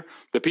coordinator?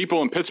 The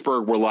people in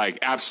Pittsburgh were like,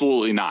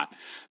 absolutely not.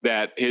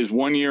 That his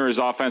 1 year as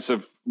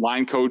offensive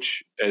line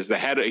coach, as the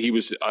head, he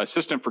was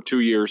assistant for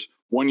 2 years.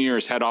 1 year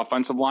as head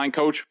offensive line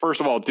coach.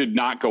 First of all, it did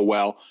not go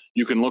well.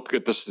 You can look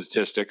at the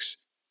statistics.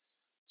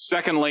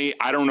 Secondly,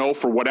 I don't know,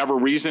 for whatever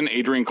reason,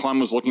 Adrian Clem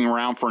was looking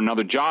around for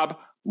another job.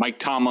 Mike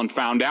Tomlin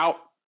found out,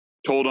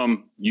 told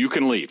him, you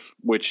can leave,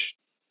 which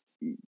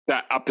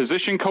that a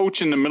position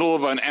coach in the middle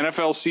of an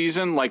NFL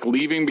season, like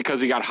leaving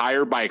because he got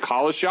hired by a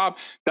college job,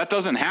 that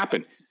doesn't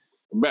happen.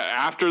 But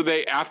after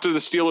the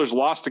Steelers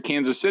lost to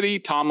Kansas City,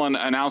 Tomlin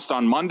announced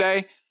on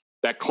Monday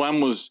that Clem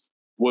was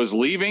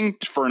leaving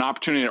for an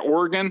opportunity at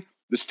Oregon.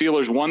 The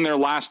Steelers won their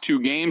last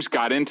 2 games,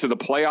 got into the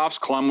playoffs.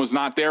 Clem was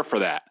not there for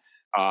that.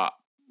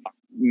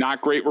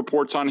 Not great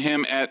reports on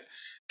him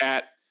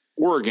at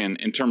Oregon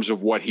in terms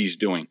of what he's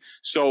doing.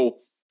 So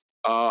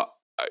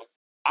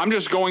I'm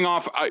just going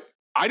off.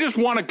 I just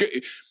want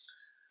to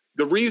 –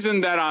 the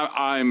reason that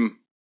I'm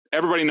 –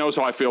 everybody knows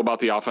how I feel about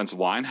the offensive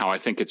line, how I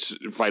think it's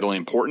vitally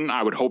important.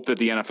 I would hope that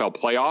the NFL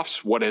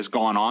playoffs, what has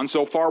gone on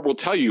so far, will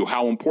tell you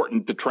how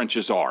important the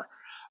trenches are.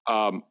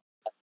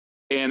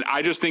 And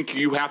I just think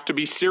you have to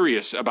be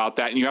serious about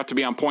that, and you have to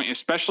be on point,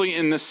 especially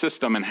in this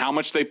system and how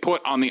much they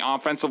put on the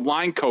offensive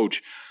line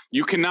coach.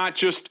 You cannot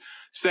just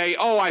say,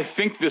 oh, I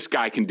think this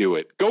guy can do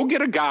it. Go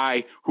get a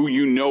guy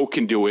who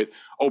can do it.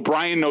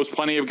 O'Brien knows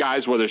plenty of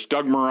guys, whether it's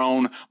Doug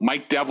Marrone,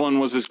 Mike Devlin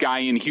was this guy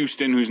in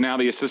Houston who's now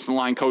the assistant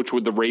line coach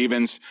with the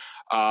Ravens.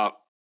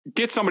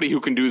 Get somebody who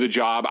can do the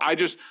job.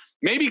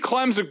 Maybe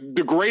Clem's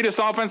the greatest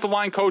offensive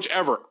line coach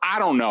ever. I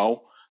don't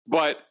know,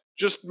 but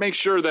just make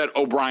sure that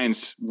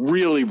O'Brien's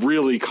really,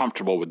 really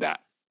comfortable with that.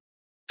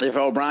 If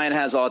O'Brien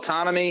has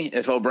autonomy,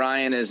 if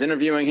O'Brien is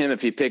interviewing him,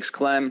 if he picks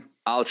Clem,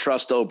 I'll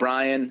trust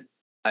O'Brien.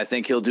 I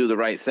think he'll do the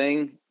right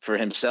thing for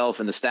himself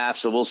and the staff,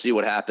 so we'll see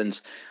what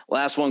happens.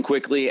 Last one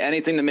quickly.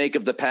 Anything to make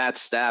of the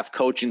Pats staff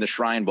coaching the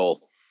Shrine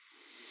Bowl?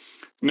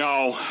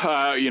 No,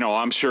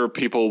 I'm sure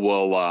people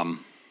will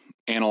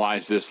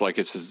analyze this like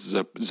it's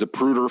a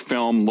Zapruder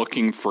film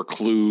looking for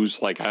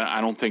clues. Like,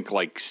 I don't think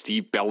like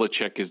Steve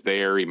Belichick is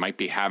there. He might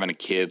be having a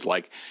kid.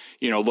 Like,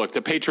 look,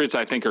 the Patriots,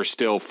 I think, are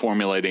still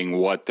formulating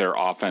what their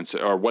offense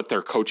or what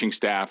their coaching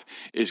staff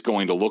is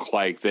going to look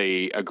like.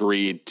 They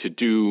agreed to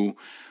do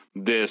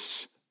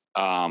this.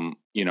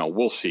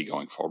 We'll see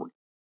going forward.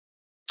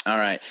 All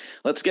right,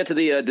 let's get to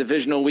the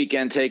divisional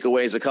weekend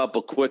takeaways. A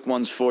couple quick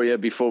ones for you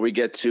before we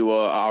get to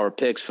our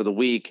picks for the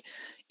week.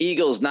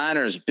 Eagles,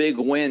 Niners, big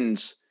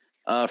wins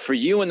for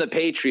you and the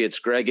Patriots.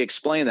 Greg,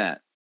 explain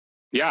that.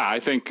 Yeah,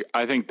 I think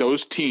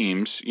those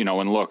teams,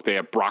 and look, they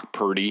have Brock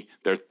Purdy,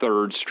 their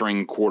third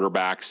string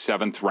quarterback,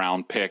 7th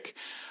round pick.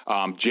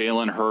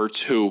 Jalen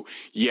Hurts, who,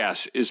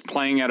 yes, is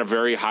playing at a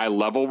very high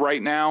level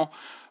right now,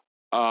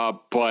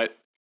 but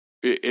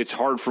it's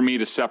hard for me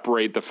to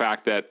separate the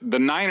fact that the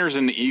Niners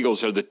and the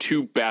Eagles are the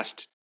two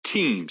best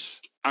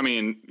teams. I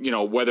mean,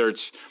 whether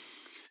it's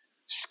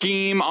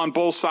scheme on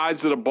both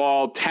sides of the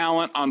ball,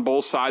 talent on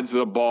both sides of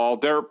the ball,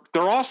 they're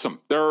awesome.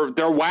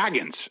 They're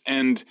wagons.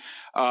 And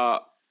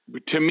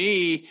to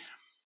me,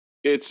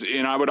 it's,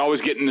 I would always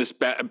get in this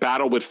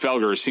battle with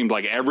Felger. It seemed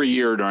like every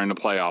year during the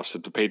playoffs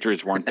that the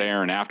Patriots weren't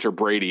there. And after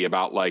Brady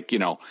about like,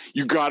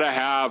 you got to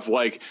have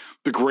like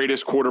the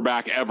greatest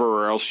quarterback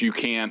ever or else you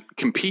can't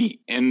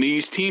compete. And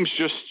these teams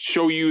just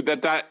show you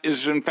that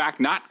is in fact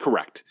not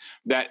correct.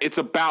 That it's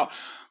about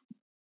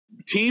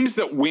teams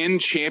that win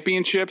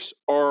championships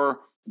are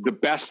the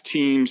best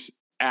teams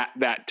at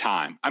that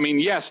time. I mean,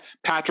 yes,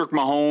 Patrick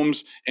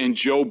Mahomes and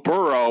Joe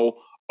Burrow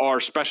are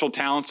special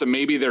talents and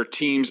maybe their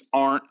teams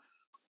aren't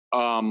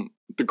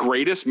the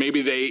greatest.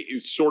 Maybe they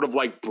sort of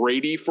like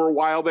Brady for a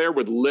while there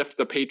would lift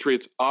the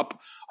Patriots up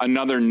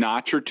another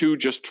notch or two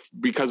just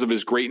because of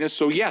his greatness.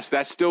 So yes,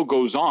 that still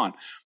goes on.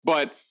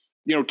 But,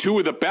 two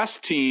of the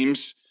best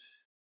teams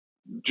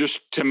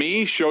just to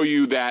me show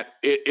you that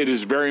it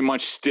is very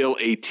much still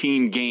a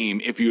team game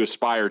if you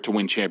aspire to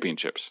win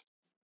championships.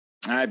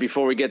 All right,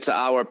 before we get to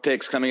our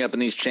picks coming up in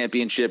these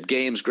championship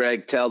games,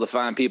 Greg, tell the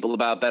fine people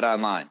about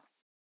BetOnline.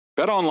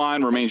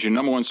 BetOnline remains your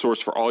number one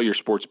source for all your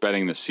sports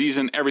betting this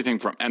season. Everything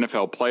from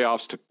NFL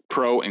playoffs to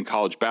pro and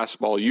college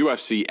basketball,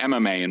 UFC,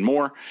 MMA, and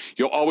more.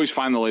 You'll always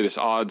find the latest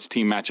odds,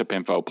 team matchup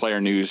info,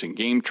 player news, and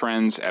game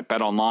trends at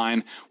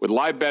BetOnline with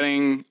live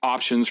betting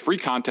options, free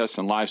contests,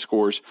 and live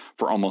scores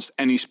for almost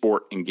any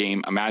sport and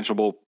game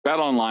imaginable.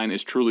 BetOnline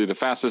is truly the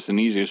fastest and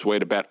easiest way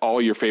to bet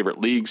all your favorite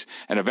leagues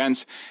and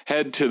events.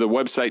 Head to the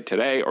website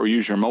today or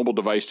use your mobile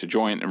device to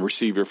join and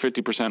receive your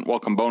 50%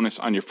 welcome bonus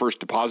on your first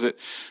deposit.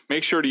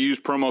 Make sure to use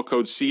promo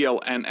code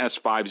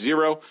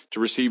CLNS50 to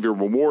receive your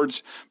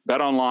rewards.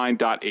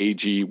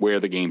 BetOnline.ag,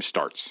 where the game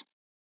starts.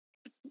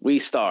 We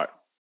start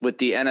with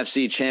the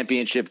NFC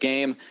Championship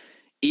game.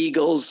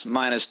 Eagles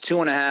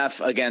 -2.5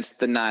 against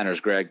the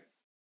Niners, Greg.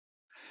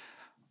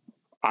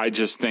 I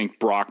just think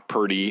Brock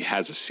Purdy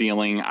has a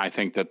ceiling. I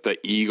think that the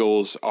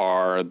Eagles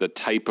are the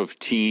type of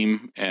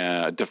team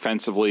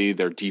defensively,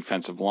 their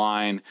defensive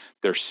line,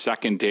 their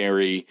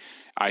secondary.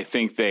 I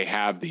think they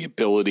have the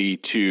ability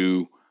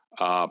to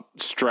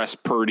stress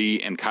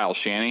Purdy and Kyle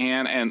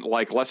Shanahan. And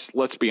like,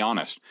 let's be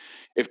honest.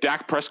 If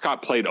Dak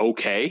Prescott played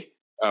okay,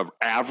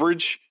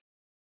 average,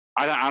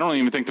 I don't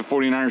even think the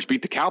 49ers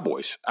beat the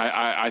Cowboys.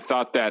 I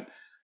thought that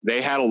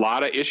they had a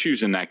lot of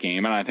issues in that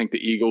game, and I think the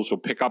Eagles will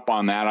pick up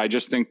on that. I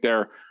just think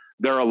they're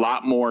a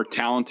lot more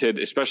talented,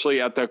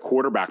 especially at the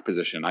quarterback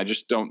position.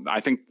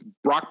 I think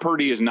Brock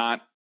Purdy is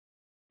not,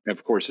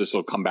 of course, this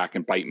will come back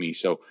and bite me,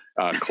 so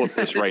clip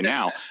this right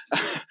now.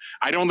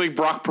 I don't think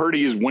Brock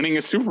Purdy is winning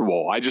a Super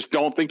Bowl. I just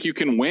don't think you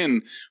can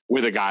win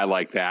with a guy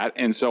like that.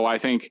 And so I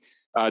think,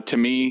 to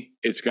me,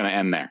 it's going to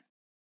end there.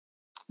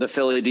 The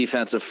Philly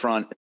defensive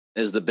front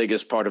is the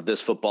biggest part of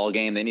this football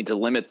game. They need to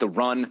limit the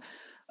run.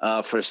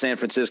 For San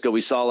Francisco,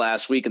 we saw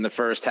last week in the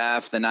first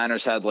half, the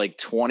Niners had like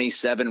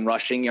 27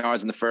 rushing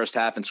yards in the first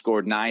half and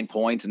scored 9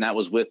 points, and that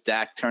was with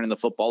Dak turning the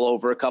football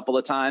over a couple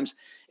of times.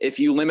 If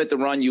you limit the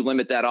run, you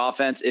limit that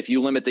offense. If you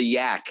limit the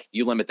yak,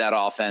 you limit that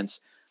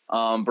offense.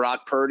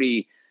 Brock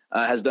Purdy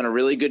has done a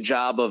really good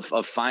job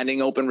of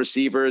finding open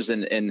receivers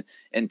and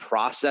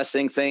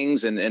processing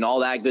things and all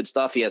that good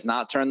stuff. He has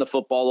not turned the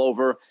football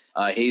over.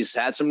 He's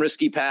had some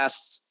risky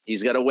passes.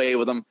 He's got away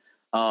with them.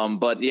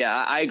 But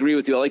yeah, I agree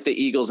with you. I like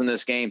the Eagles in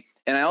this game.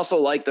 And I also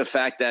like the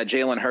fact that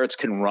Jalen Hurts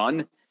can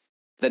run.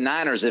 The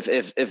Niners,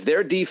 if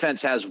their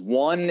defense has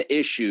one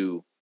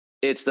issue,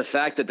 it's the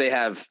fact that they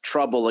have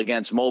trouble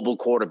against mobile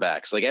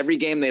quarterbacks. Like every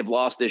game they've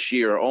lost this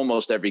year, or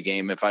almost every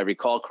game, if I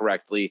recall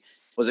correctly,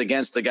 was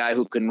against a guy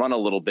who can run a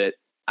little bit.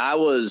 I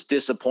was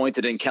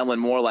disappointed in Kellen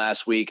Moore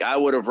last week. I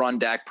would have run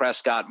Dak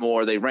Prescott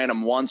more. They ran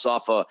him once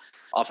off an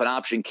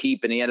option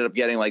keep, and he ended up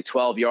getting like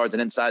 12 yards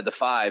and inside the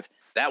 5.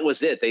 That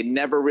was it. They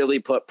never really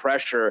put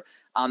pressure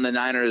on the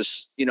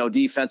Niners,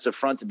 defensive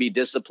front to be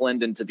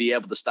disciplined and to be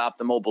able to stop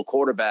the mobile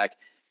quarterback.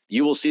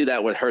 You will see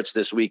that with Hurts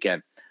this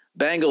weekend.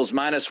 Bengals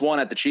 -1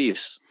 at the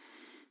Chiefs.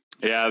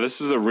 Yeah,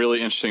 this is a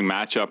really interesting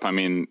matchup. I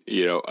mean,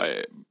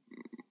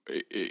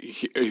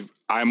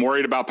 I'm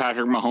worried about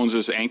Patrick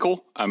Mahomes'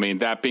 ankle. I mean,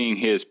 that being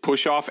his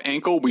push-off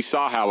ankle, we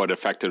saw how it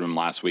affected him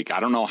last week. I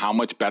don't know how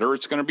much better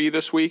it's going to be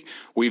this week.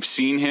 We've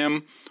seen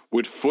him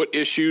with foot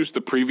issues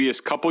the previous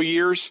couple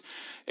years,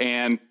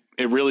 and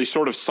it really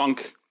sort of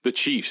sunk the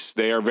Chiefs.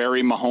 They are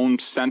very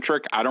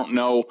Mahomes-centric. I don't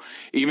know,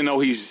 even though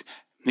he's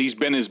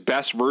been his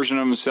best version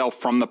of himself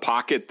from the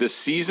pocket this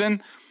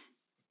season,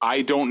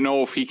 I don't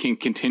know if he can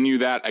continue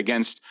that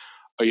against,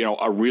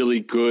 a really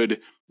good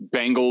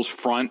Bengals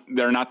front.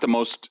 They're not the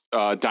most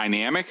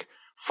dynamic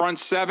front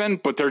seven,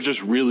 but they're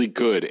just really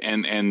good,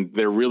 and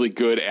they're really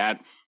good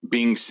at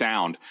being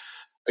sound.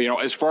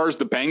 As far as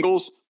the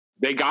Bengals,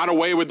 they got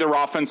away with their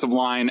offensive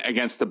line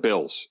against the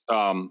Bills,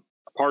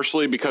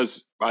 partially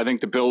because I think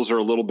the Bills are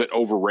a little bit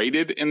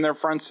overrated in their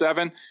front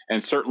seven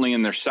and certainly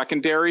in their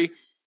secondary.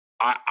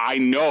 I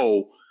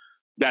know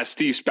that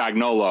Steve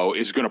Spagnuolo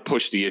is going to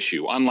push the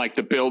issue. Unlike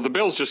the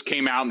Bills just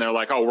came out and they're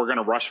like, oh, we're going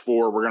to rush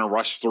 4, we're going to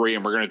rush 3,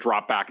 and we're going to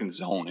drop back in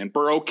zone. And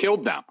Burrow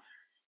killed them.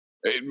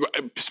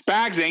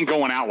 Spags ain't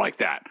going out like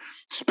that.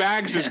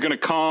 Spags is going to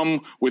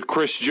come with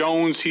Chris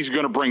Jones. He's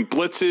going to bring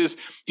blitzes.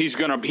 He's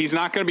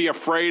not going to be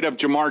afraid of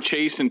Jamar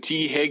Chase and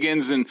T.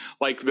 Higgins and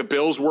like the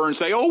Bills were and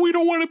say, oh, we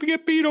don't want to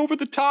get beat over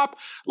the top.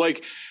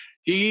 Like,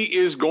 he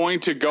is going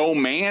to go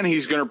man.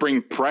 He's going to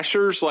bring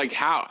pressures. Like,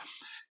 how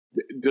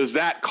does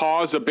that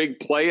cause a big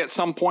play at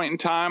some point in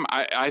time?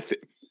 I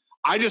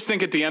just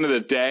think at the end of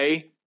the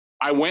day,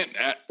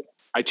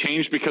 I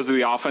changed because of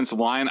the offensive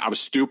line. I was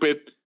stupid.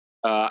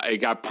 It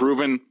got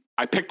proven.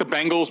 I picked the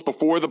Bengals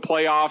before the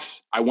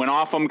playoffs. I went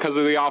off them because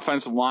of the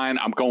offensive line.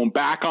 I'm going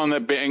back on the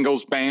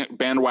Bengals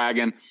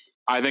bandwagon.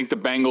 I think the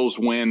Bengals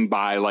win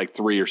by like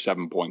 3 or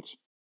 7 points.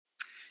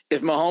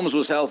 If Mahomes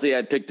was healthy,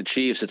 I'd pick the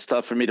Chiefs. It's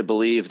tough for me to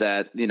believe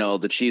that,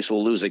 the Chiefs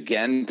will lose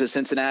again to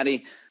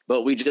Cincinnati,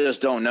 but we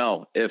just don't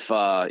know if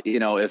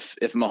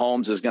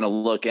Mahomes is going to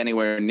look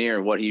anywhere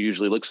near what he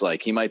usually looks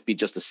like. He might be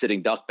just a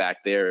sitting duck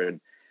back there,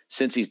 and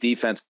Cincy's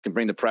defense can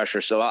bring the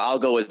pressure. So I'll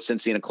go with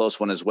Cincy in a close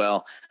one as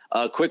well.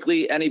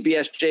 Quickly, any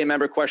BSJ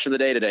member question of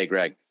the day today,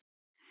 Greg?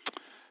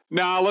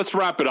 No, let's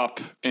wrap it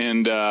up.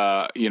 And,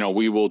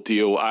 we will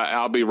deal.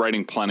 I'll be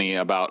writing plenty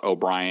about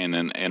O'Brien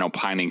and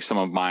opining some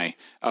of my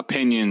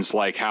opinions,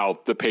 like how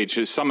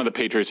some of the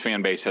Patriots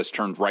fan base has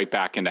turned right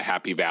back into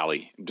Happy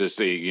Valley. Just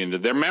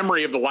their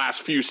memory of the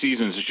last few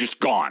seasons is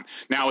just gone.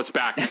 Now it's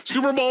back.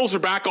 Super Bowls are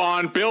back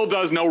on. Bill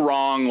does no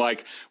wrong.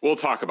 Like, we'll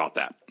talk about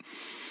that.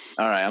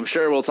 All right. I'm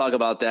sure we'll talk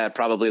about that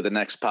probably the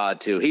next pod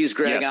too. He's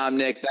Greg. Yes. I'm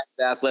Nick. Back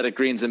to Athletic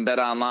Greens and Bet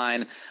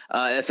Online.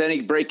 If any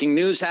breaking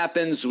news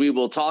happens, we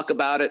will talk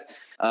about it.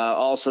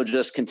 Also,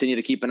 just continue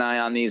to keep an eye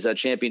on these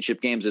championship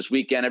games this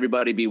weekend.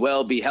 Everybody be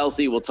well, be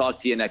healthy. We'll talk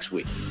to you next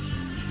week.